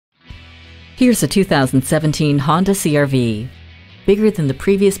Here's a 2017 Honda CR-V. Bigger than the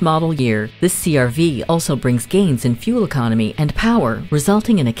previous model year, this CR-V also brings gains in fuel economy and power,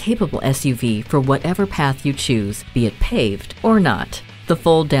 resulting in a capable SUV for whatever path you choose, be it paved or not. The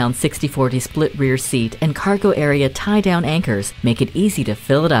fold-down 60/40 split rear seat and cargo area tie-down anchors make it easy to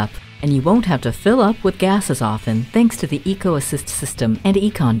fill it up, and you won't have to fill up with gas as often thanks to the Eco Assist system and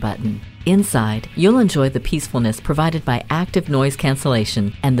Econ button. Inside, you'll enjoy the peacefulness provided by active noise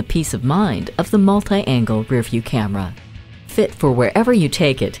cancellation and the peace of mind of the multi-angle rearview camera. Fit for wherever you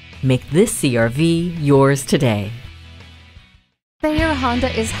take it, make this CR-V yours today. Thayer Honda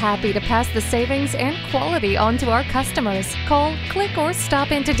is happy to pass the savings and quality on to our customers. Call, click, or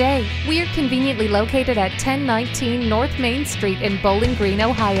stop in today. We are conveniently located at 1019 North Main Street in Bowling Green,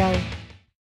 Ohio.